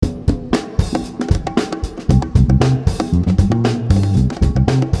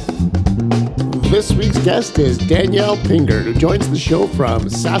This week's guest is Danielle Pingert, who joins the show from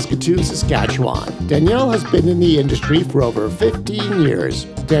Saskatoon, Saskatchewan. Danielle has been in the industry for over 15 years.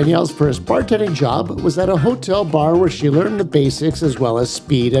 Danielle's first bartending job was at a hotel bar where she learned the basics as well as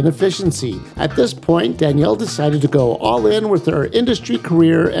speed and efficiency. At this point, Danielle decided to go all in with her industry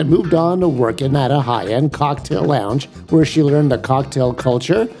career and moved on to working at a high-end cocktail lounge where she learned the cocktail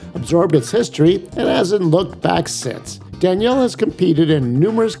culture, absorbed its history, and hasn't looked back since. Danielle has competed in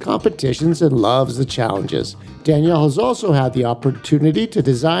numerous competitions and loves the challenges. Danielle has also had the opportunity to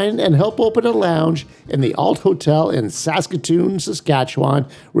design and help open a lounge in the Alt Hotel in Saskatoon, Saskatchewan,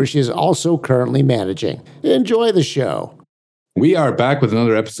 where she is also currently managing. Enjoy the show. We are back with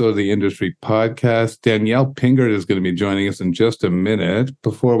another episode of the Industry Podcast. Danielle Pingert is going to be joining us in just a minute.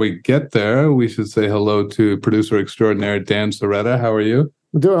 Before we get there, we should say hello to producer extraordinaire Dan Soretta. How are you?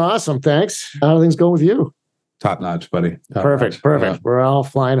 I'm doing awesome, thanks. How are things going with you? Top notch, buddy. Perfect. We're all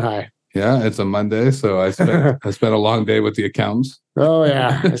flying high. Yeah, it's a Monday, so I spent a long day with the accountants. Oh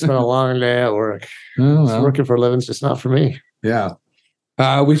yeah, I spent a long day at work. Oh, well. Working for a living is just not for me. Yeah.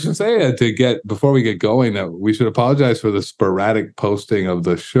 We should say before we get going that we should apologize for the sporadic posting of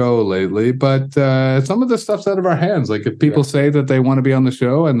the show lately, but some of the stuff's out of our hands. Like if people say that they want to be on the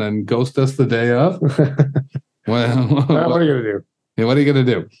show and then ghost us the day of, what are you gonna do? Yeah, what are you gonna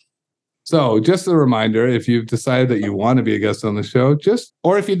do? So just a reminder, if you've decided that you want to be a guest on the show,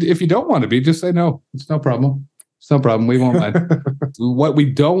 or if you don't want to be, just say no. It's no problem. It's no problem. We won't mind. What we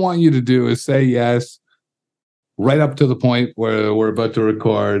don't want you to do is say yes right up to the point where we're about to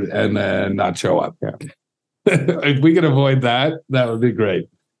record and then not show up. Yeah. If we could avoid that, that would be great.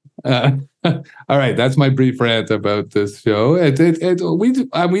 All right, that's my brief rant about this show. We do.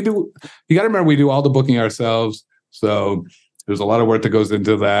 You got to remember, we do all the booking ourselves, so there's a lot of work that goes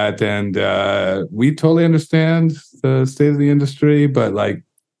into that, and we totally understand the state of the industry. But like,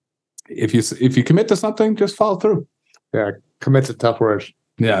 if you commit to something, just follow through. Yeah, commit's a tough word.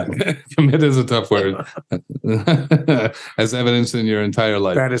 Yeah, commit is a tough word, as evidenced in your entire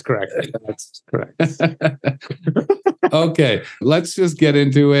life. That is correct. That's correct. Okay, let's just get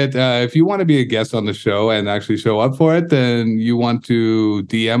into it. If you want to be a guest on the show and actually show up for it, then you want to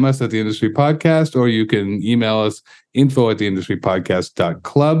DM us at the Industry Podcast, or you can email us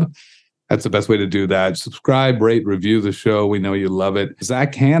info@theindustrypodcast.club. That's the best way to do that. Subscribe, rate, review the show. We know you love it.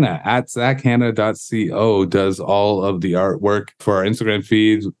 Zach Hanna at zachhanna.co does all of the artwork for our Instagram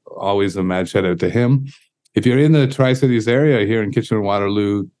feed. Always a mad shout out to him. If you're in the Tri-Cities area here in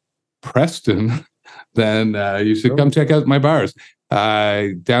Kitchener-Waterloo, Preston, then you should come check out my bars.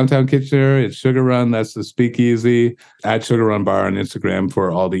 Downtown Kitchener, it's Sugar Run. That's the Speakeasy. At Sugar Run Bar on Instagram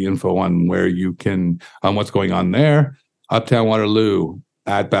for all the info on what's going on there. Uptown Waterloo,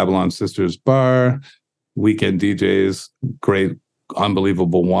 at Babylon Sisters Bar, weekend DJs, great,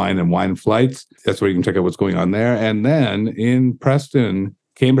 unbelievable wine and wine flights. That's where you can check out what's going on there. And then in Preston,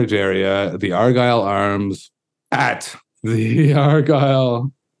 Cambridge area, the Argyle Arms, at the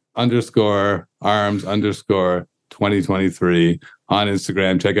Argyle _arms_2023 on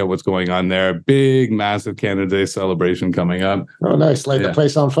Instagram. Check out what's going on there. Big, massive Canada Day celebration coming up. Oh, nice. Light the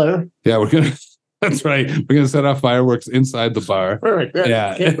place on fire? Yeah, we're going to. That's right. We're going to set off fireworks inside the bar. Perfect.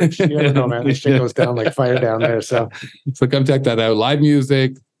 Yeah. Cambridge. You never know, man. This shit goes down like fire down there. So come check that out. Live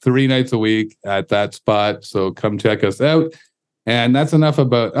music 3 nights a week at that spot. So come check us out. And that's enough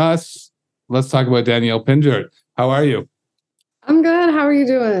about us. Let's talk about Danielle Pingert. How are you? I'm good. How are you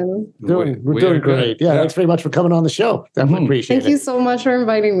doing? We're doing great. Yeah, thanks very much for coming on the show. Definitely appreciate it. Thank you so much for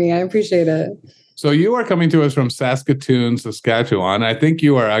inviting me. I appreciate it. So you are coming to us from Saskatoon, Saskatchewan. I think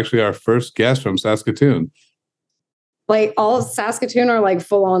you are actually our first guest from Saskatoon. Like all of Saskatoon or like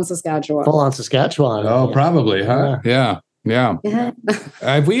full on Saskatchewan? Full on Saskatchewan. Oh, probably, huh? Yeah.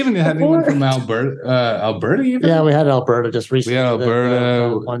 Have we even had anyone from Alberta? Alberta even? Yeah, we had Alberta just recently. We had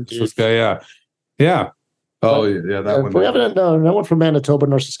Alberta. Yeah. Oh, yeah, that one. We haven't no one from Manitoba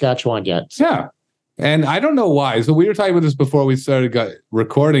nor Saskatchewan yet. Yeah. And I don't know why. So we were talking about this before we started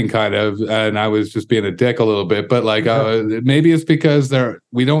recording, kind of, and I was just being a dick a little bit. But like, maybe it's because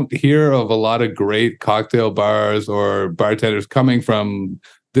we don't hear of a lot of great cocktail bars or bartenders coming from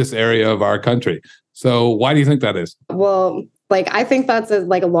this area of our country. So why do you think that is? Well, like I think that's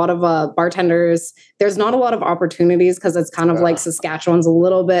like a lot of bartenders. There's not a lot of opportunities because it's kind of like Saskatchewan's a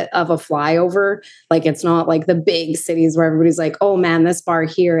little bit of a flyover. Like it's not like the big cities where everybody's like, oh man, this bar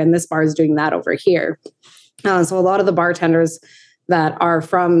here and this bar is doing that over here. So a lot of the bartenders that are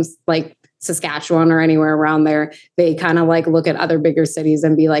from like Saskatchewan or anywhere around there, they kind of like look at other bigger cities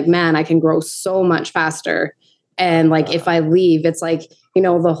and be like, man, I can grow so much faster. And like if I leave, it's like,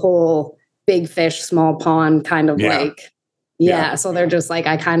 the whole big fish, small pond kind of like. Yeah. So they're just like,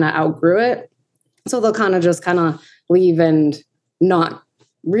 I kind of outgrew it. So they'll just leave and not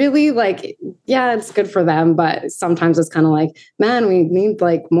really like, yeah, it's good for them. But sometimes it's kind of like, man, we need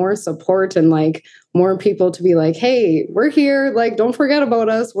like more support and like more people to be like, hey, we're here. Like, don't forget about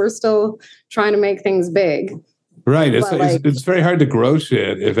us. We're still trying to make things big. Right. It's very hard to grow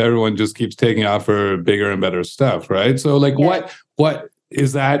shit if everyone just keeps taking off for bigger and better stuff. Right. So like what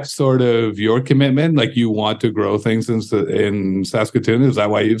is that sort of your commitment? Like you want to grow things in Saskatoon? Is that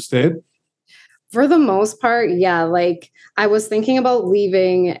why you've stayed? For the most part, yeah. Like I was thinking about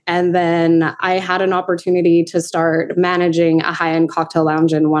leaving, and then I had an opportunity to start managing a high-end cocktail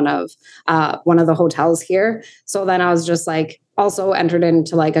lounge in one of the hotels here. So then I was just like, also entered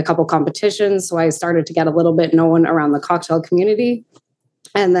into like a couple competitions. So I started to get a little bit known around the cocktail community.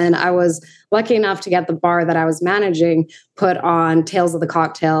 And then I was lucky enough to get the bar that I was managing put on Tales of the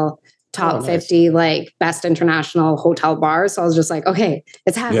Cocktail top 50 like best international hotel bars. So I was just like, okay,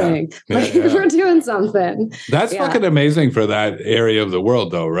 it's happening. We're doing something. That's fucking amazing for that area of the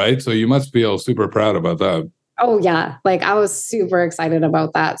world though, right? So you must feel super proud about that. Oh yeah. Like I was super excited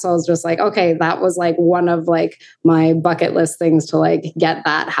about that. So I was just like, okay, that was like one of like my bucket list things to like get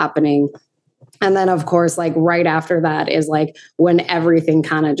that happening. And then of course, like right after that is like when everything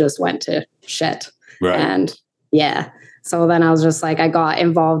kind of just went to shit. Right. And yeah. So then I was just like, I got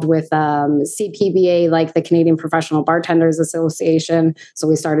involved with CPBA, like the Canadian Professional Bartenders Association. So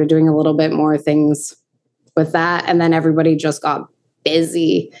we started doing a little bit more things with that. And then everybody just got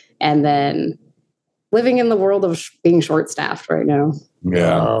busy. And then living in the world of being short-staffed right now.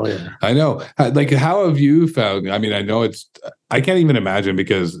 Yeah. Oh, yeah. I know. Like, how have you found? I mean, I know I can't even imagine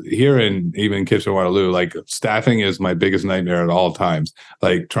because here in even Kitchener-Waterloo, like staffing is my biggest nightmare at all times.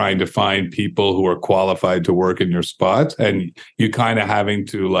 Like trying to find people who are qualified to work in your spot, and you kind of having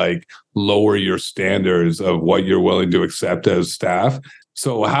to like lower your standards of what you're willing to accept as staff.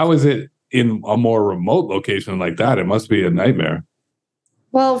 So how is it in a more remote location like that? It must be a nightmare.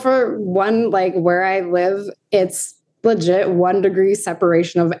 Well, for one, like where I live, it's legit 1 degree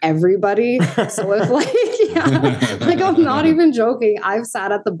separation of everybody. So if like I'm not even joking. I've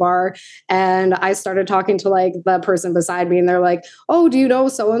sat at the bar and I started talking to like the person beside me and they're like, oh, do you know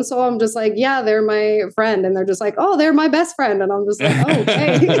so-and-so? I'm just like, yeah, they're my friend. And they're just like, oh, they're my best friend. And I'm just like, oh,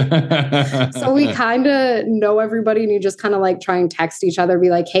 okay. So we kind of know everybody and you just kind of like try and text each other, be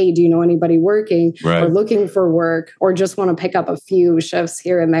like, hey, do you know anybody working or looking for work or just want to pick up a few shifts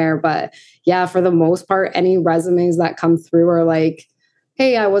here and there? But yeah, for the most part, any resumes that come through are like,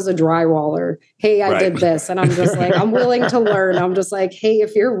 hey, I was a drywaller. Hey, I did this. And I'm just like, I'm willing to learn. I'm just like, hey,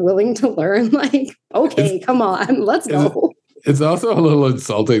 if you're willing to learn, like, okay, come on, let's go. It's also a little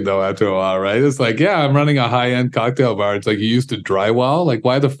insulting though after a while, right? It's like, yeah, I'm running a high-end cocktail bar. It's like you used to drywall. Like,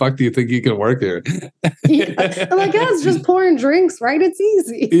 why the fuck do you think you can work here? Yeah. I'm like, yeah, it's just pouring drinks, right? It's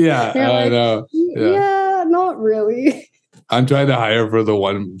easy. Yeah, I know. Yeah, not really. I'm trying to hire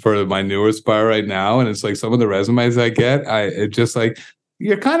for my newest bar right now. And it's like some of the resumes I get, it's just like,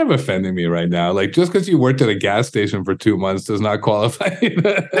 you're kind of offending me right now. Like just because you worked at a gas station for 2 months does not qualify.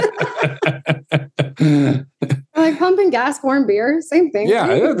 Like pumping gas, pouring beer, same thing. Yeah.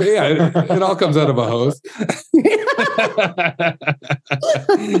 It all comes out of a hose.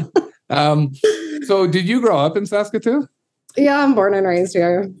 So did you grow up in Saskatoon? Yeah, I'm born and raised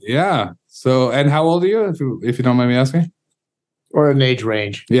here. Yeah. So, and how old are you, if you don't mind me asking? Or an age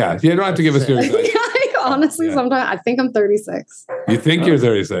range. Yeah. You don't have to give us your honestly, sometimes I think I'm 36. You think you're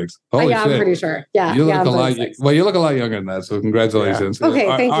 36? Holy shit. I'm pretty sure. Yeah. You look a lot. Well, you look a lot younger than that. So congratulations. Yeah. Okay,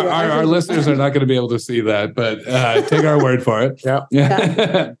 thank you. Our listeners are not going to be able to see that, but take our word for it.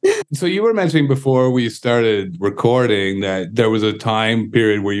 Yeah. So you were mentioning before we started recording that there was a time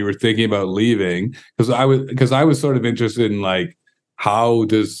period where you were thinking about leaving because I was sort of interested in like how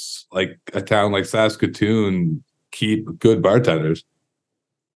does like a town like Saskatoon keep good bartenders?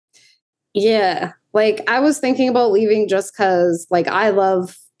 Yeah. Like I was thinking about leaving just because like I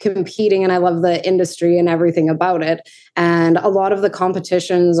love competing and I love the industry and everything about it. And a lot of the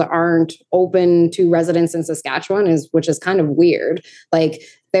competitions aren't open to residents in Saskatchewan, which is kind of weird. Like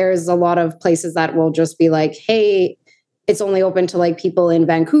there's a lot of places that will just be like, hey, it's only open to like people in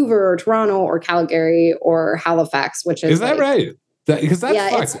Vancouver or Toronto or Calgary or Halifax, which is that like, right? Because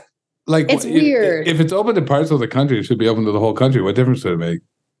that's like it's weird. If it's open to parts of the country, it should be open to the whole country. What difference does it make?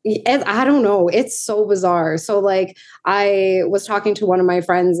 I don't know. It's so bizarre. So like I was talking to one of my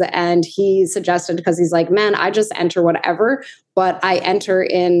friends and he suggested, because he's like, man, I just enter whatever, but I enter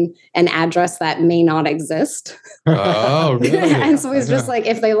in an address that may not exist. Oh, really? And so he's just like,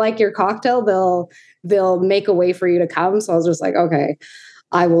 if they like your cocktail, they'll make a way for you to come. So I was just like, okay,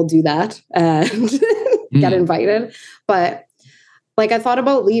 I will do that and get invited. But like I thought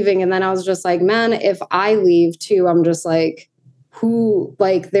about leaving, and then I was just like, man, if I leave too, I'm just like, who,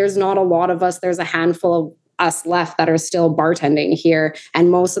 like, there's not a lot of us. There's a handful of us left that are still bartending here. And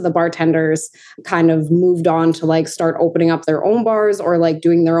most of the bartenders kind of moved on to like start opening up their own bars or like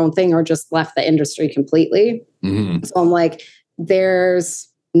doing their own thing or just left the industry completely. Mm-hmm. So I'm like, there's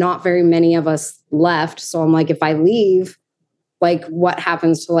not very many of us left. So I'm like, if I leave, like what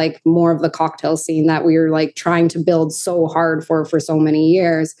happens to like more of the cocktail scene that we were like trying to build so hard for so many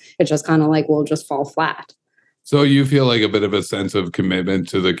years? It just kind of like will just fall flat. So you feel like a bit of a sense of commitment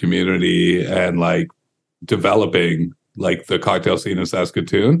to the community and like developing like the cocktail scene in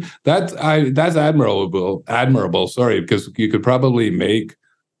Saskatoon. That's admirable. Sorry, because you could probably make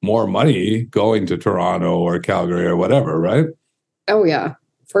more money going to Toronto or Calgary or whatever, right? Oh yeah,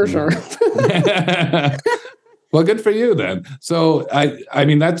 for sure. Well, good for you then. So I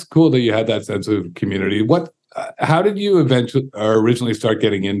mean, that's cool that you had that sense of community. How did you originally start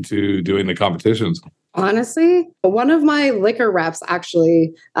getting into doing the competitions? Honestly, one of my liquor reps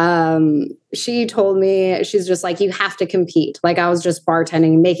actually, she told me, she's just like, you have to compete. Like I was just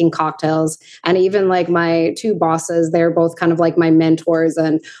bartending, making cocktails. And even like my two bosses, they're both kind of like my mentors.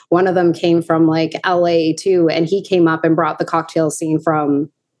 And one of them came from like LA too. And he came up and brought the cocktail scene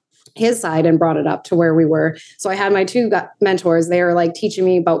from his side and brought it up to where we were. So I had my two mentors. They were like teaching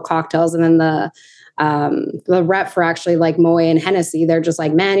me about cocktails. And then the rep for actually like Moët and Hennessy, they're just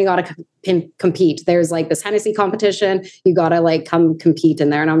like, man, you got to compete. There's like this Hennessy competition. You got to like come compete in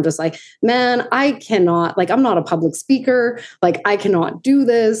there. And I'm just like, man, I cannot, like, I'm not a public speaker. Like I cannot do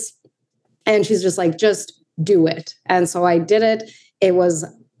this. And she's just like, just do it. And so I did it. It was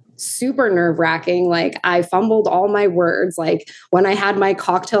super nerve-wracking. Like I fumbled all my words. Like when I had my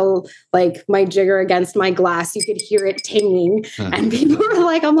cocktail, like my jigger against my glass, you could hear it tinging. And people were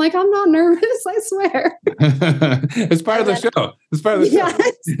like, I'm not nervous, I swear. It's part of the show. It's part of the show. Yeah,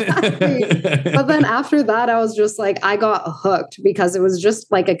 exactly. But then after that, I was just like, I got hooked because it was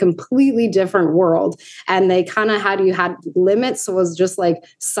just like a completely different world. And they kind of had limits. So it was just like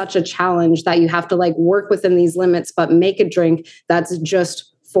such a challenge that you have to like work within these limits, but make a drink that's just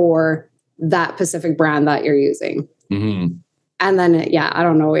for that specific brand that you're using. Mm-hmm. And then, I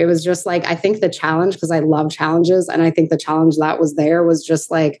don't know. It was just like, I think the challenge, because I love challenges. And I think the challenge that was there was just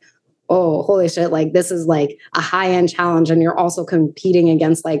like, oh, holy shit. Like this is like a high-end challenge. And you're also competing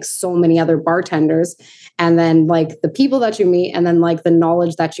against like so many other bartenders. And then like the people that you meet and then like the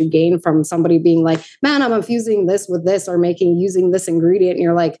knowledge that you gain from somebody being like, man, I'm infusing this with this or using this ingredient. And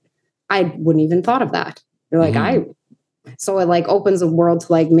you're like, I wouldn't even thought of that. You're like, mm-hmm. So it like opens a world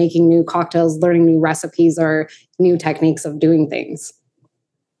to like making new cocktails, learning new recipes or new techniques of doing things.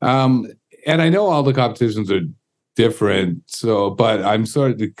 And I know all the competitions are different. So, but I'm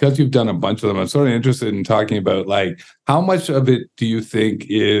because you've done a bunch of them, I'm sort of interested in talking about like, how much of it do you think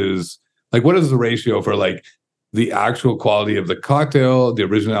is like, what is the ratio for like the actual quality of the cocktail, the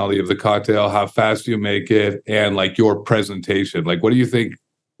originality of the cocktail, how fast you make it, and like your presentation? Like, what do you think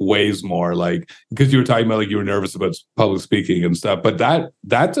weighs more? Like, because you were talking about like you were nervous about public speaking and stuff, but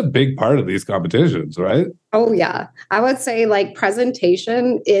that's a big part of these competitions, right? Oh yeah, I would say like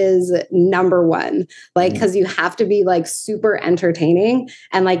presentation is number one, like because you have to be like super entertaining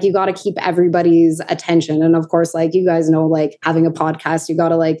and like you got to keep everybody's attention. And of course, like you guys know, like having a podcast, you got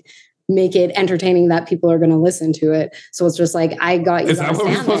to like make it entertaining that people are going to listen to it. So it's just like I got you. Is that what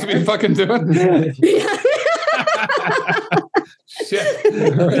we're supposed to be fucking doing? Yeah. Shit.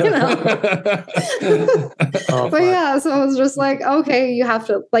 But yeah, so I was just like, okay, you have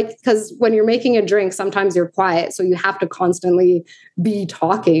to like, because when you're making a drink, sometimes you're quiet. So you have to constantly be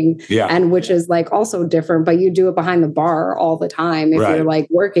talking. Yeah. And which is like also different, but you do it behind the bar all the time. If you're like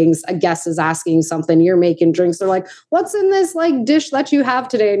working, a guest is asking something, you're making drinks. They're like, what's in this like dish that you have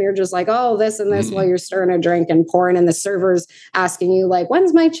today? And you're just like, oh, this and this while you're stirring a drink and pouring. And the server's asking you like,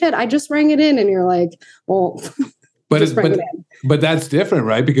 when's my chit? I just rang it in. And you're like, well, but that's different,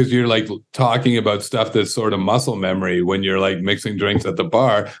 right? Because you're like talking about stuff that's sort of muscle memory when you're like mixing drinks at the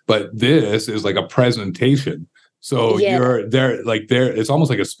bar. But this is like a presentation. So you're there, it's almost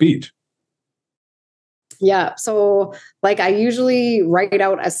like a speech. Yeah. So like I usually write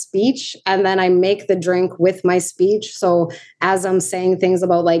out a speech and then I make the drink with my speech. So as I'm saying things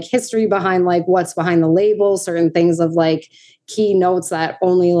about like history behind like what's behind the label, certain things of like key notes that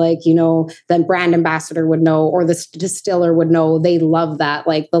only like, you know, the brand ambassador would know or the distiller would know. They love that,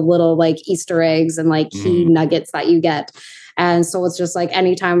 like the little like Easter eggs and like key nuggets that you get. And so it's just like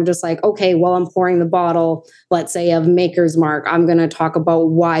anytime I'm just like, okay, well, I'm pouring the bottle, let's say of Maker's Mark, I'm going to talk about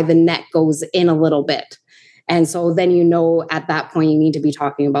why the neck goes in a little bit. And so then, you know, at that point, you need to be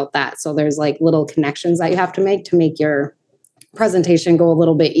talking about that. So there's like little connections that you have to make your presentation go a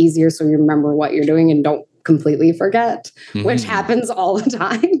little bit easier so you remember what you're doing and don't completely forget, which happens all the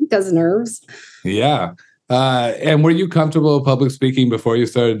time because nerves. Yeah. And were you comfortable with public speaking before you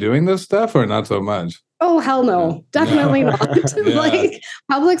started doing this stuff or not so much? Oh, hell no. Definitely not. Yeah. Like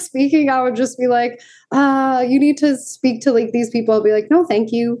public speaking, I would just be like, you need to speak to like these people. I'll be like, no,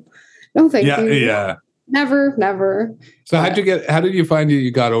 thank you. No, thank you. Yeah. Never. So how did you find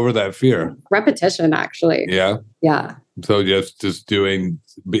you got over that fear? Repetition, actually. Yeah. Yeah. So just doing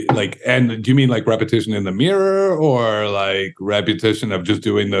and do you mean like repetition in the mirror or like repetition of just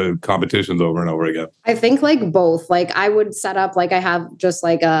doing the competitions over and over again? I think like both. Like I would set up, like I have just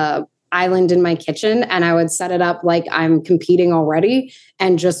like a island in my kitchen and I would set it up like I'm competing already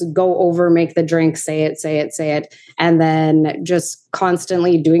and just go over, make the drink, say it. And then just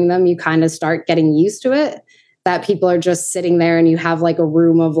constantly doing them, you kind of start getting used to it, that people are just sitting there and you have like a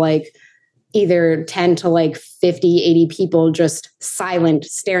room of like either 10 to like 50, 80 people just silent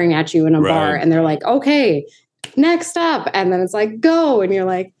staring at you in a bar. And they're like, okay, next up. And then it's like, go. And you're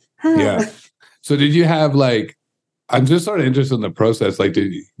like, Yeah. So did you have like, I'm just sort of interested in the process. Like,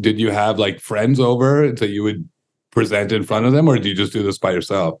 did you have like friends over so you would present in front of them, or did you just do this by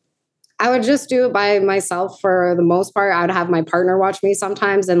yourself? I would just do it by myself for the most part. I would have my partner watch me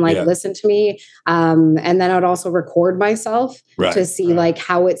sometimes and like listen to me. And then I would also record myself to see like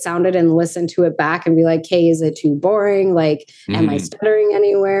how it sounded and listen to it back and be like, hey, is it too boring? Like, am I stuttering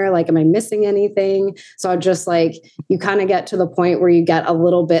anywhere? Like, am I missing anything? So just like, you kind of get to the point where you get a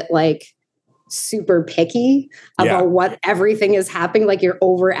little bit like super picky about what everything is happening. Like you're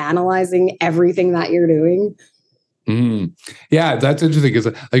over analyzing everything that you're doing. Yeah, that's interesting because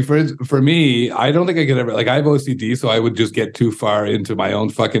like for me, I don't think I could ever, like I have OCD, so I would just get too far into my own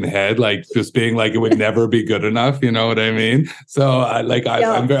fucking head, like just being like it would never be good enough, you know what I mean? So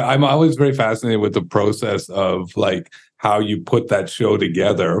I'm always very fascinated with the process of like how you put that show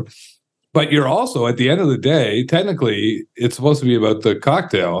together. But you're also, at the end of the day, technically it's supposed to be about the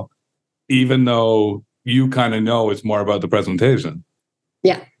cocktail, even though you kind of know it's more about the presentation.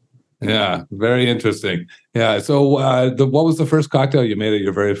 Yeah, very interesting. Yeah. So what was the first cocktail you made at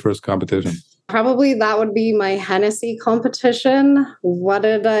your very first competition? Probably that would be my Hennessy competition.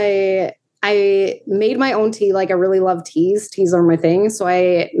 I made my own tea. Like I really love teas. Teas are my thing. So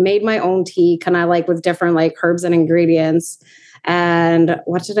I made my own tea kind of like with different like herbs and ingredients. And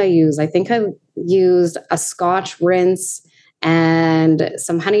what did I use? I think I used a Scotch rinse and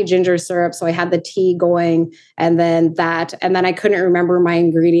some honey ginger syrup. So I had the tea going and then I couldn't remember my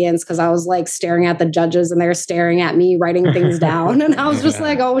ingredients because I was like staring at the judges and they're staring at me writing things down. And I was just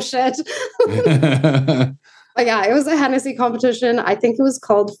like, oh shit. But yeah, it was a Hennessy competition. I think it was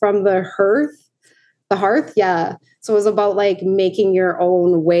called From the Hearth. Yeah. So it was about like making your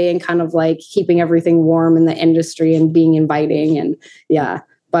own way and kind of like keeping everything warm in the industry and being inviting. And yeah.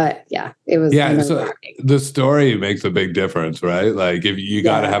 But yeah, it was. Yeah, so the story makes a big difference, right? Like if you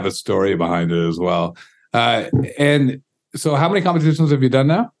got to have a story behind it as well. And so how many competitions have you done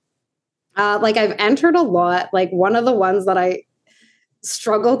now? Like I've entered a lot. Like one of the ones that I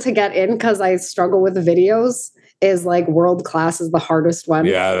struggle to get in because I struggle with videos is like World Class is the hardest one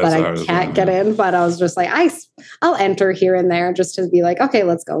that I can't get in. But I was just like, I'll enter here and there just to be like, okay,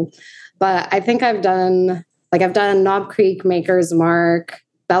 let's go. But I think I've done Knob Creek, Maker's Mark,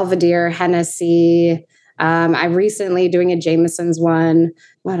 Belvedere, Hennessy. I'm recently doing a Jameson's one.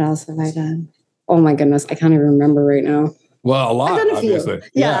 What else have I done? Oh my goodness, I can't even remember right now. Well, a lot, obviously.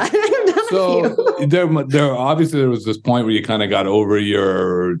 Yeah. I've done so a few. there obviously there was this point where you kind of got over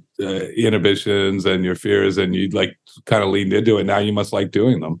your inhibitions and your fears, and you like kind of leaned into it. Now you must like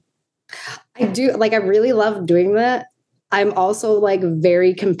doing them. I do. Like I really love doing that. I'm also like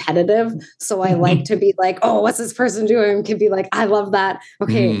very competitive. So I like to be like, oh, what's this person doing? Can be like, I love that.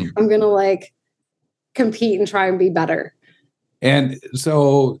 Okay, I'm going to like compete and try and be better. And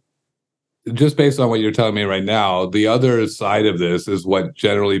so just based on what you're telling me right now, the other side of this is what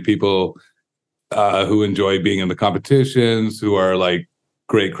generally people who enjoy being in the competitions, who are like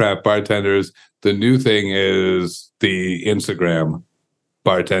great craft bartenders, the new thing is the Instagram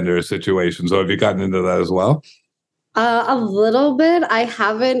bartender situation. So have you gotten into that as well? A little bit. I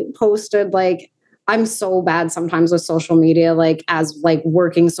haven't posted like, I'm so bad sometimes with social media, like as like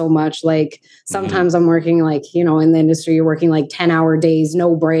working so much, like sometimes I'm working like, you know, in the industry, you're working like 10-hour days,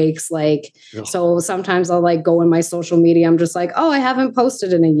 no breaks. Like, so sometimes I'll like go in my social media. I'm just like, oh, I haven't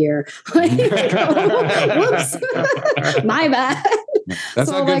posted in a year. Like, whoops, my bad. That's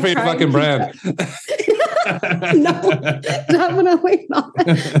so not good for your fucking brand. No, definitely not.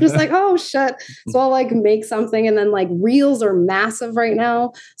 Just like, oh shit. So I'll like make something, and then like reels are massive right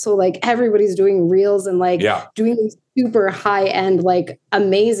now. So like everybody's doing reels and like doing these super high end, like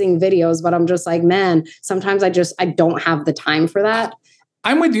amazing videos. But I'm just like, man, sometimes I don't have the time for that.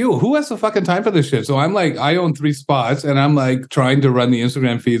 I'm with you. Who has the fucking time for this shit? So I'm like, I own 3 spots and I'm like trying to run the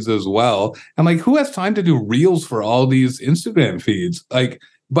Instagram feeds as well. I'm like, who has time to do reels for all these Instagram feeds? Like,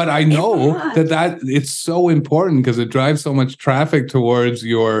 but I know that it's so important because it drives so much traffic towards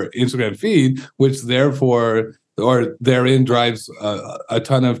your Instagram feed, which therefore, or therein drives a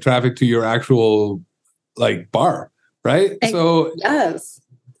ton of traffic to your actual like bar, right? So yes.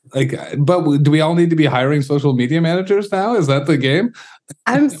 Like, but do we all need to be hiring social media managers now? Is that the game?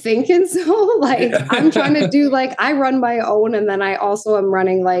 I'm thinking so. Like, I'm trying to do like, I run my own, and then I also am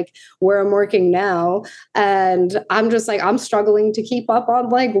running like where I'm working now. And I'm just like, I'm struggling to keep up on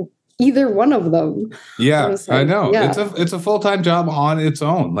like either one of them. Yeah, like, I know. Yeah. It's a full-time job on its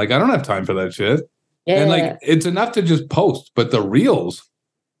own. Like, I don't have time for that shit. Yeah. And like, it's enough to just post, but the reels.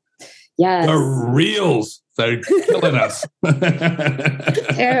 Yes. The reels. They're killing us.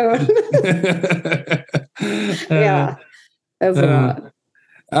 Yeah, that's a lot.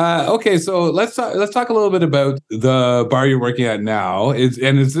 Okay, so let's talk a little bit about the bar you're working at now. Is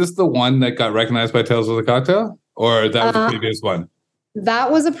this the one that got recognized by Tales of the Cocktail, or that was the previous one?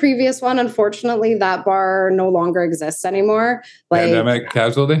 That was a previous one. Unfortunately, that bar no longer exists anymore. Like, pandemic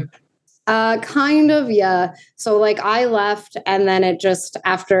casualty. Kind of, yeah. So like I left, and then it just,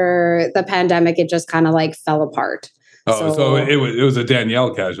 after the pandemic, it just kind of like fell apart. Oh, so it was a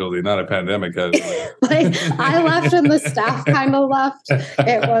Danielle casualty, not a pandemic casualty. Like I left and the staff kind of left.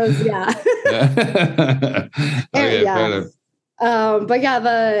 It was, yeah. Okay, yeah. But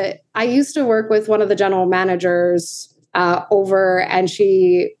yeah, I used to work with one of the general managers over, and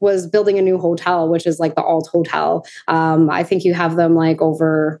she was building a new hotel, which is like the Alt Hotel. I think you have them like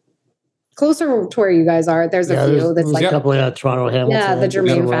over closer to where you guys are. There's a few that's like a couple of Toronto, Hamilton. Yeah, the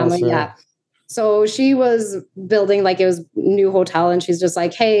Germain family. Yeah. So she was building like, it was new hotel, and she's just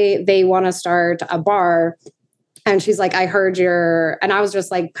like, hey, they want to start a bar. And she's like, I heard and I was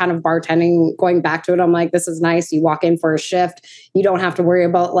just like kind of bartending, going back to it. I'm like, this is nice. You walk in for a shift. You don't have to worry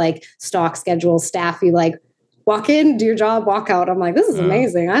about like stock schedule, staff. You like walk in, do your job, walk out. I'm like, this is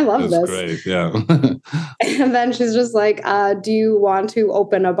amazing. I love this. Great. Yeah. And then she's just like, do you want to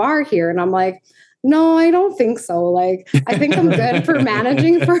open a bar here? And I'm like, no, I don't think so. Like, I think I'm good for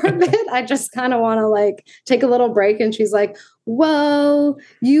managing for a bit. I just kind of want to like take a little break. And she's like, well,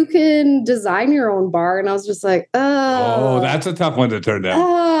 you can design your own bar. And I was just like, oh, that's a tough one to turn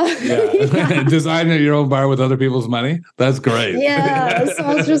down. Yeah. Design your own bar with other people's money. That's great. Yeah. So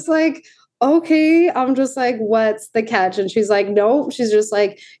I was just like, okay. I'm just like, what's the catch? And she's like, no, she's just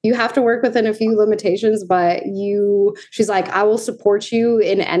like, you have to work within a few limitations, but she's like, I will support you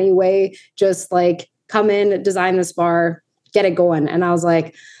in any way. Just like come in, design this bar, get it going. And I was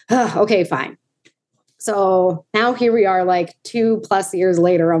like, okay, fine. So now here we are, like 2+ years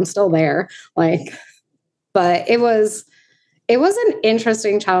later, I'm still there. Like, but it was an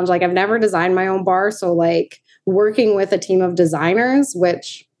interesting challenge. Like, I've never designed my own bar. So like working with a team of designers,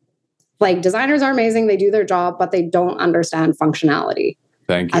 which like designers are amazing. They do their job, but they don't understand functionality.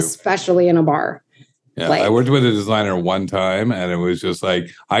 Thank you. Especially in a bar. Yeah. Like, I worked with a designer one time, and it was just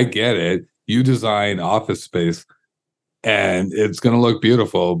like, I get it. You design office space and it's going to look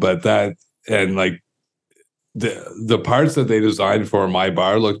beautiful, but like the parts that they designed for my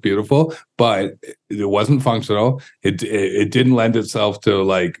bar looked beautiful, but it wasn't functional. It didn't lend itself to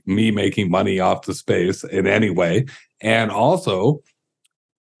like me making money off the space in any way. And also,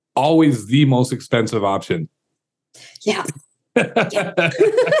 always the most expensive option. Yeah. They're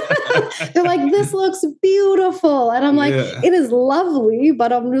like, this looks beautiful. And I'm like, it is lovely,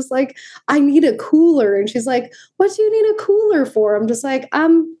 but I'm just like, I need a cooler. And she's like, what do you need a cooler for? I'm just like,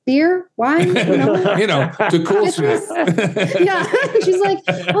 beer, wine, to cool shit. Yeah. She's like,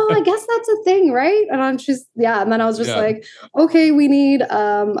 oh, I guess that's a thing, right? And and then I was just like, okay, we need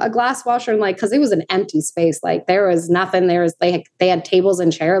a glass washer. And like, cause it was an empty space. Like there was nothing. They had tables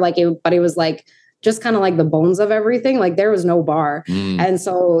and chair, but it was like, just kind of like the bones of everything. Like there was no bar. And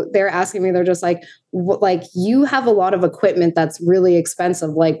so they're asking me, they're just like, you have a lot of equipment that's really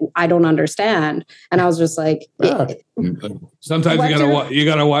expensive. Like, I don't understand. And I was just like, sometimes you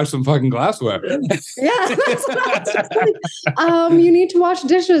gotta wash some fucking glassware. Yeah. That's what I was just like, you need to wash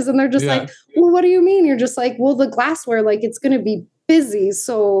dishes. And they're just like, well, what do you mean? You're just like, well, the glassware, like it's going to be busy.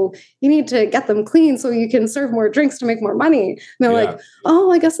 So you need to get them clean so you can serve more drinks to make more money. And they're like,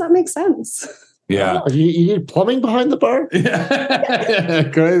 oh, I guess that makes sense. Yeah. You need plumbing behind the bar? Yeah.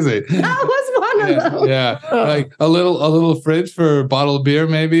 Crazy. That was one of those. Yeah. Like a little fridge for a bottle of beer,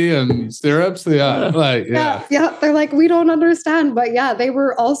 maybe, and syrups. Yeah. Yeah. They're like, we don't understand. But yeah, they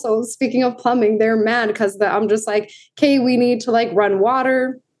were also, speaking of plumbing, they're mad because I'm just like, okay, we need to like run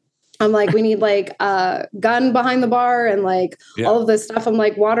water. I'm like, we need like a gun behind the bar and like all of this stuff. I'm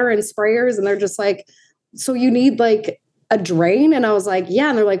like, water and sprayers. And they're just like, so you need like a drain? And I was like, yeah.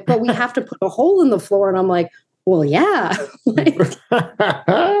 And they're like, but we have to put a hole in the floor. And I'm like, well, yeah.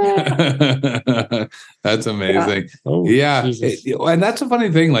 That's amazing. Yeah. And that's a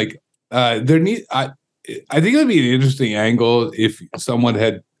funny thing. Like, I think it would be an interesting angle if someone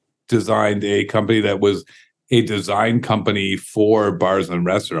had designed a company that was a design company for bars and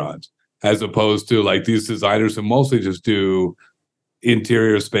restaurants, as opposed to like these designers who mostly just do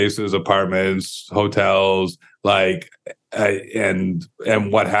interior spaces, apartments, hotels, like, and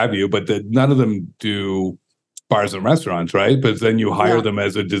what have you, but none of them do bars and restaurants, right? But then you hire them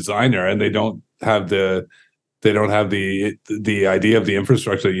as a designer, and they don't have the idea of the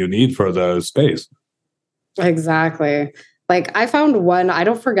infrastructure you need for the space. Exactly. Like I found one, I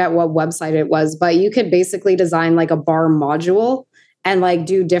don't forget what website it was, but you could basically design like a bar module and like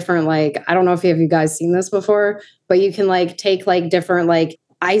do different, like, I don't know if you guys seen this before, but you can like take like different like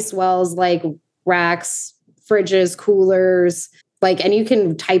ice wells, like racks, fridges, coolers, like, and you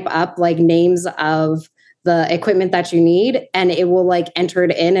can type up like names of the equipment that you need and it will like enter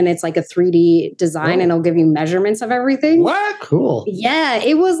it in and it's like a 3D design and it'll give you measurements of everything. What? Cool. Yeah.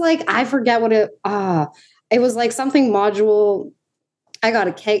 It was like, I forget what it was like something module. I got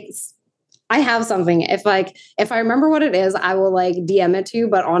a case. I have something. If I remember what it is, I will like DM it to you.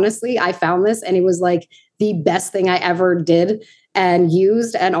 But honestly, I found this and it was like the best thing I ever did and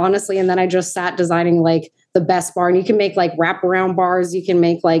used. And honestly, and then I just sat designing like the best bar. And you can make like wraparound bars. You can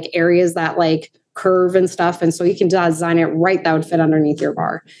make like areas that like curve and stuff. And so you can design it right that would fit underneath your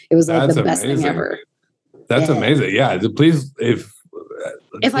bar. It was like the best thing ever. That's amazing. Yeah. Please,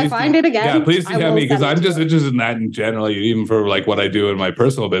 if I find it again, please DM me, because I'm just interested in that in general, even for like what I do in my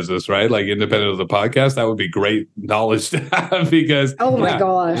personal business, right? Like independent of the podcast, that would be great knowledge to have because my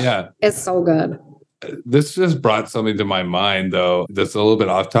gosh, it's so good. This just brought something to my mind, though, that's a little bit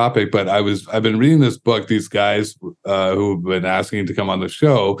off topic, but I've been reading this book. These guys who've been asking to come on the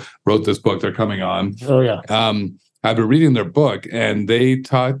show wrote this book. They're coming on. Oh yeah. I've been reading their book, and they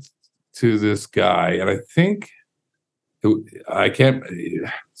talked to this guy, and I think I can't.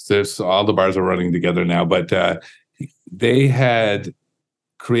 There's all the bars are running together now, but they had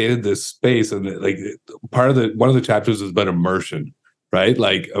created this space, and like one of the chapters is about immersion, right?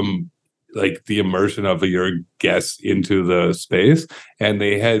 Like the immersion of your guests into the space, and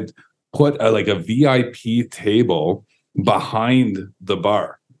they had put a VIP table behind the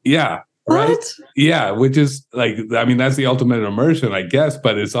bar. Yeah. Right. What? Yeah, which is like, I mean, that's the ultimate immersion, I guess.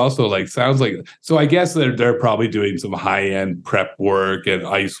 But it's also like, sounds like, so I guess they're probably doing some high end prep work and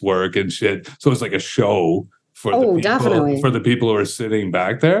ice work and shit. So it's like a show for the people who are sitting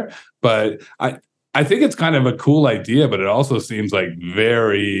back there. But I think it's kind of a cool idea, but it also seems like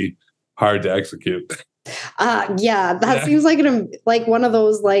very hard to execute. That seems like one of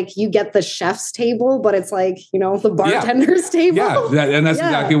those, like you get the chef's table, but it's like, the bartender's table. Yeah, and that's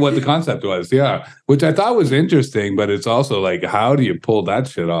exactly what the concept was. Yeah, which I thought was interesting, but it's also like, how do you pull that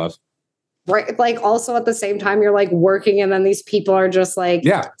shit off? Right. Like also at the same time, you're like working and then these people are just like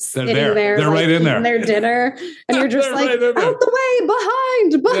sitting there. They're like, right in there. Their dinner. And you're just like, right out the way,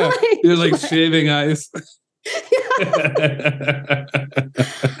 behind. Yeah. You're like shaving ice.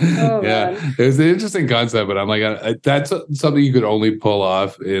 It was an interesting concept, but I'm like, that's something you could only pull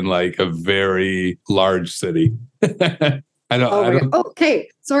off in like a very large city. Okay,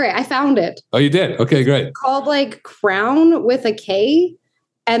 sorry, I found it. Oh, you did? Okay, great. It's called like Crown with a K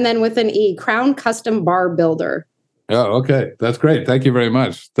and then with an E, Crown Custom Bar Builder. Oh, okay. That's great. Thank you very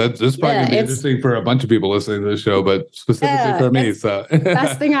much. This probably going to be interesting for a bunch of people listening to the show, but specifically for me. So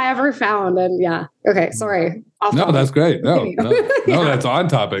best thing I ever found. And okay, sorry. That's great. No, that's on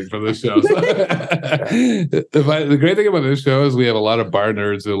topic for this show. So. The great thing about this show is we have a lot of bar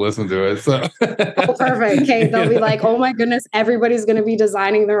nerds who listen to it. So perfect. Okay, they'll be like, oh my goodness, everybody's going to be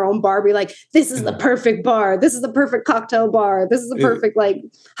designing their own bar. Be like, this is the perfect bar. This is the perfect cocktail bar. This is the perfect like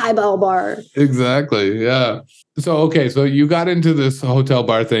highball bar. Exactly. Yeah. So you got into this hotel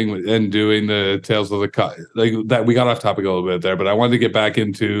bar thing and doing the Tales of the like that. We got off topic a little bit there, but I wanted to get back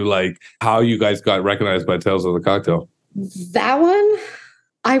into like how you guys got recognized by Tales of the Cocktail. That one,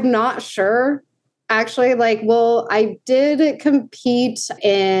 I'm not sure. Actually, like, well, I did compete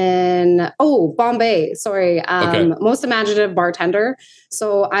in, Bombay, sorry, Most Imaginative Bartender.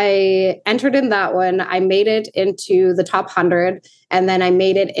 So I entered in that one. I made it into the top 100, and then I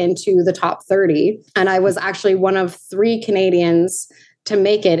made it into the top 30. And I was actually one of 3 Canadians to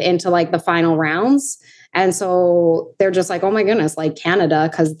make it into like the final rounds. And so they're just like, oh my goodness, like Canada,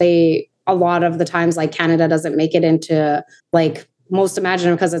 because a lot of the times, like Canada doesn't make it into like Most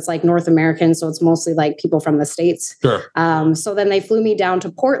Imaginative because it's like North American. So it's mostly like people from the States. Sure. So then they flew me down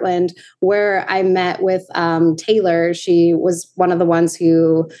to Portland where I met with Taylor. She was one of the ones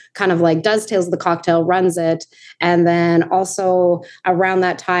who kind of like does Tales of the Cocktail, runs it. And then also around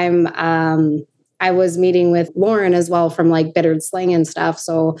that time, I was meeting with Lauren as well from like Bittered Sling and stuff.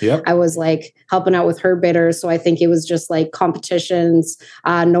 So I was like helping out with her bitters. So I think it was just like competitions,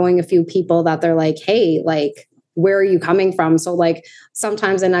 knowing a few people that they're like, hey, like, where are you coming from? So like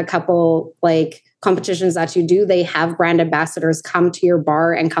sometimes in a couple like competitions that you do, they have brand ambassadors come to your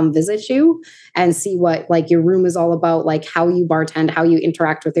bar and come visit you and see what like your room is all about, like how you bartend, how you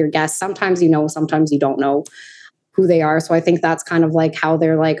interact with your guests. Sometimes you know, sometimes you don't know who they are. So I think that's kind of like how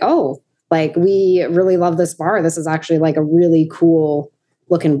they're like, oh, like we really love this bar. This is actually like a really cool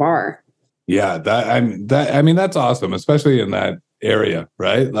looking bar. Yeah, that's awesome, especially in that area,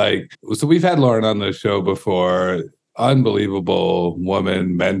 right? Like, so we've had Lauren on the show before. Unbelievable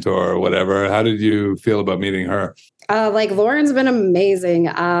woman, mentor, whatever. How did you feel about meeting her? Like Lauren's been amazing.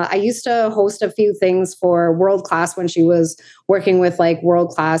 I used to host a few things for World Class when she was working with like World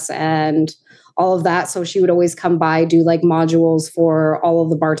Class and all of that. So she would always come by, do like modules for all of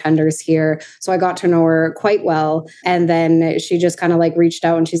the bartenders here. So I got to know her quite well. And then she just kind of like reached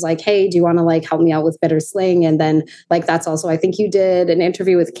out and she's like, hey, do you want to like help me out with Bitter Sling? And then like, that's also, I think you did an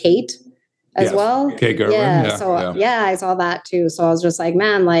interview with Kate as well. Kate Gerwin. Yeah. I saw that too. So I was just like,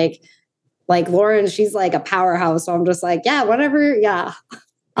 man, like Lauren, she's like a powerhouse. So I'm just like, yeah, whatever. Yeah.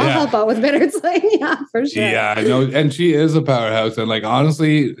 I'll help out with Bitter Sling. Yeah, for sure. Yeah, I know. And she is a powerhouse. And like,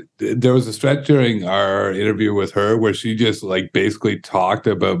 honestly, there was a stretch during our interview with her where she just like basically talked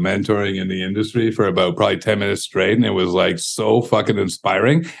about mentoring in the industry for about probably 10 minutes straight. And it was like so fucking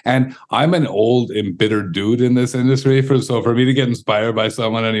inspiring. And I'm an old embittered dude in this industry. So for me to get inspired by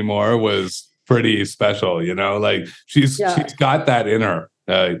someone anymore was pretty special, you know, like she's got that in her.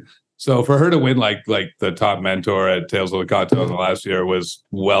 So for her to win like the top mentor at Tales of the Cocktail in the last year was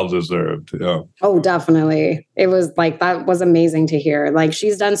well deserved. Yeah. Oh, definitely. It was like, that was amazing to hear. Like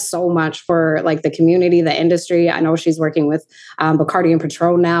she's done so much for like the community, the industry. I know she's working with Bacardi and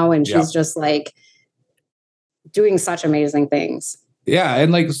Patron now, and she's just like doing such amazing things. Yeah.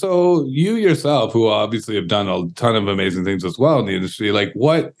 And like, so you yourself, who obviously have done a ton of amazing things as well in the industry, like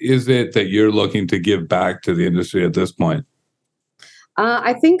what is it that you're looking to give back to the industry at this point?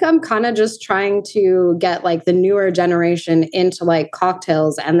 I think I'm kind of just trying to get like the newer generation into like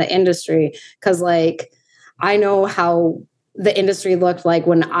cocktails and the industry. Cause like, I know how the industry looked like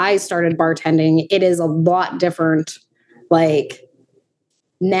when I started bartending. It is a lot different like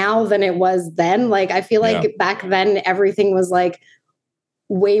now than it was then. Like, I feel like back then everything was like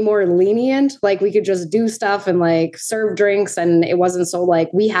way more lenient. Like we could just do stuff and like serve drinks, and it wasn't so like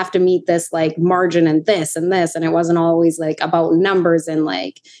we have to meet this like margin and this and this, and it wasn't always like about numbers and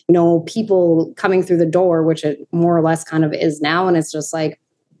like, you know, people coming through the door, which it more or less kind of is now. And it's just like,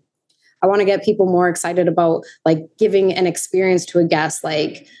 I want to get people more excited about like giving an experience to a guest.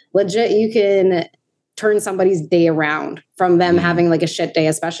 Like legit, you can turn somebody's day around from them having like a shit day,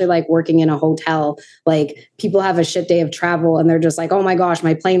 especially like working in a hotel. Like people have a shit day of travel and they're just like, oh my gosh,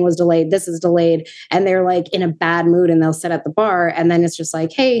 my plane was delayed. This is delayed. And they're like in a bad mood and they'll sit at the bar. And then it's just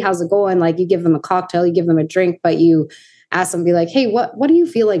like, hey, how's it going? Like you give them a cocktail, you give them a drink, but you ask them, be like, hey, what do you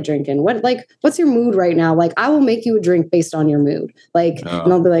feel like drinking? What's your mood right now? Like, I will make you a drink based on your mood. Like,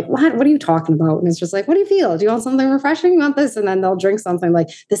 and they'll be like, what are you talking about? And it's just like, what do you feel? Do you want something refreshing? You want this? And then they'll drink something like,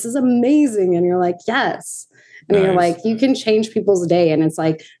 this is amazing. And you're like, yes. And you're like, you can change people's day. And it's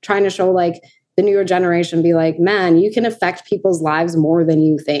like trying to show like the newer generation, be like, man, you can affect people's lives more than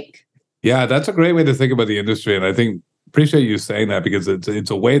you think. Yeah, that's a great way to think about the industry. And I think appreciate you saying that, because it's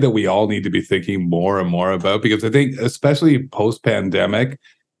a way that we all need to be thinking more and more about, because I think especially post-pandemic,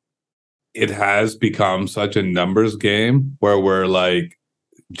 it has become such a numbers game where we're like,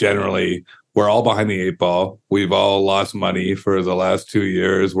 generally, we're all behind the 8 ball. We've all lost money for the last 2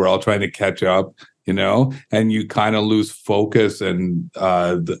 years. We're all trying to catch up, you know, and you kind of lose focus and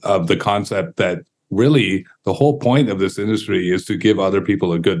of the concept that really the whole point of this industry is to give other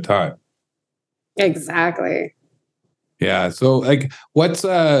people a good time. Exactly. Yeah. So like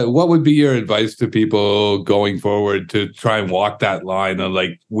what would be your advice to people going forward to try and walk that line of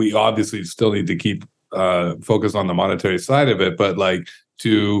like, we obviously still need to keep focus on the monetary side of it, but like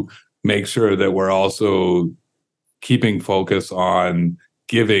to make sure that we're also keeping focus on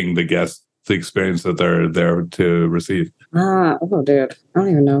giving the guests the experience that they're there to receive? Oh, dude, I don't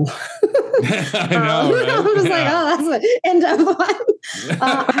even know. I know, right? I'm just like, oh, that's an in-depth one.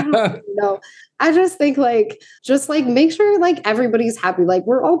 I don't even know. I just think just make sure like everybody's happy. Like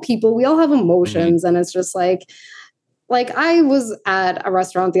we're all people, we all have emotions, and it's just like I was at a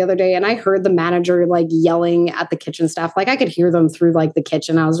restaurant the other day and I heard the manager like yelling at the kitchen staff. Like I could hear them through like the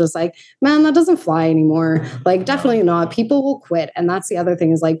kitchen. I was just like, man, that doesn't fly anymore. Like definitely not. People will quit. And that's the other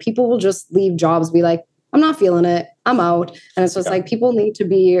thing is like people will just leave jobs, be like, I'm not feeling it. I'm out. And it's just like people need to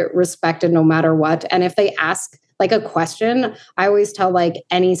be respected no matter what. And if they ask like a question, I always tell like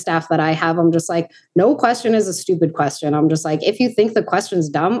any staff that I have, I'm just like, no question is a stupid question. I'm just like, if you think the question's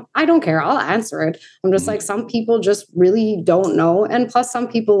dumb, I don't care. I'll answer it. I'm just like, some people just really don't know. And plus some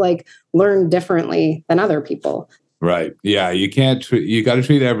people like learn differently than other people. Right. Yeah. You can't you got to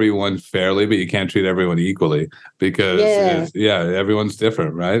treat everyone fairly, but you can't treat everyone equally because everyone's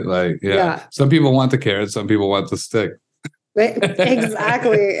different, right? Like, some people want the carrot, some people want the stick.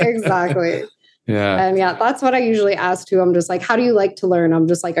 Exactly. Yeah. And that's what I usually ask too. I'm just like, how do you like to learn? I'm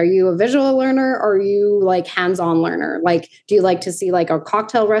just like, are you a visual learner or are you like hands-on learner? Like, do you like to see like a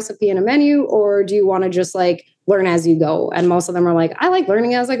cocktail recipe in a menu or do you want to just like learn as you go? And most of them are like, I like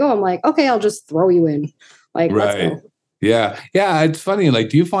learning as I go. I'm like, okay, I'll just throw you in. Like, let's go. Yeah. Yeah. It's funny. Like,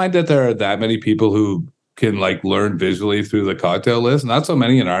 do you find that there are that many people who can like learn visually through the cocktail list? Not so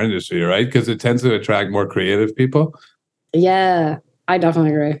many in our industry, right? Because it tends to attract more creative people. Yeah, I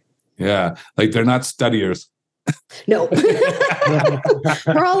definitely agree. Yeah. Like they're not studiers. No.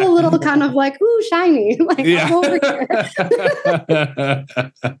 We're all a little kind of like, ooh, shiny. Like, I'm over here.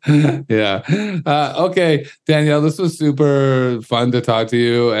 Yeah. Okay, Danielle, this was super fun to talk to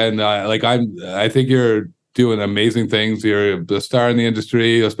you. And I think you're doing amazing things. You're the star in the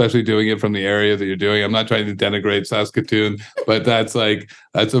industry, especially doing it from the area that you're doing. I'm not trying to denigrate Saskatoon, but that's a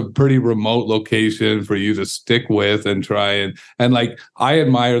pretty remote location for you to stick with and try and like, I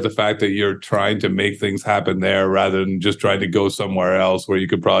admire the fact that you're trying to make things happen there rather than just trying to go somewhere else where you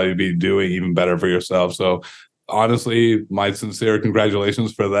could probably be doing even better for yourself. So honestly, my sincere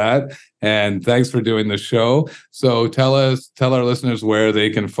congratulations for that. And thanks for doing the show. So tell our listeners where they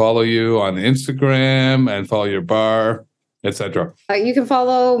can follow you on Instagram and follow your bar, etc. You can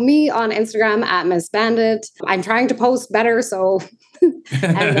follow me on Instagram at Miss Bandit. I'm trying to post better, so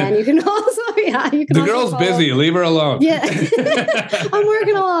and then you can also the girl's busy. Leave her alone. Yeah, I'm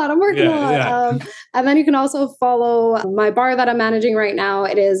working a lot. Yeah. And then you can also follow my bar that I'm managing right now.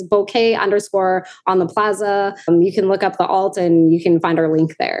 It is bouquet _ on the plaza. You can look up the alt and you can find our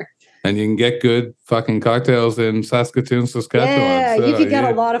link there. And you can get good fucking cocktails in Saskatoon, Saskatchewan. Yeah, so, you can get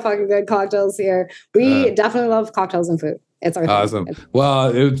a lot of fucking good cocktails here. We definitely love cocktails and food. It's our awesome. thing. Well,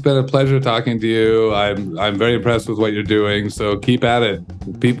 it's been a pleasure talking to you. I'm very impressed with what you're doing. So keep at it.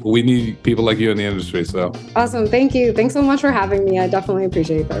 We need people like you in the industry. So awesome. Thank you. Thanks so much for having me. I definitely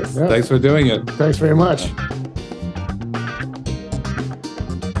appreciate this. Yeah. Thanks for doing it. Thanks very much.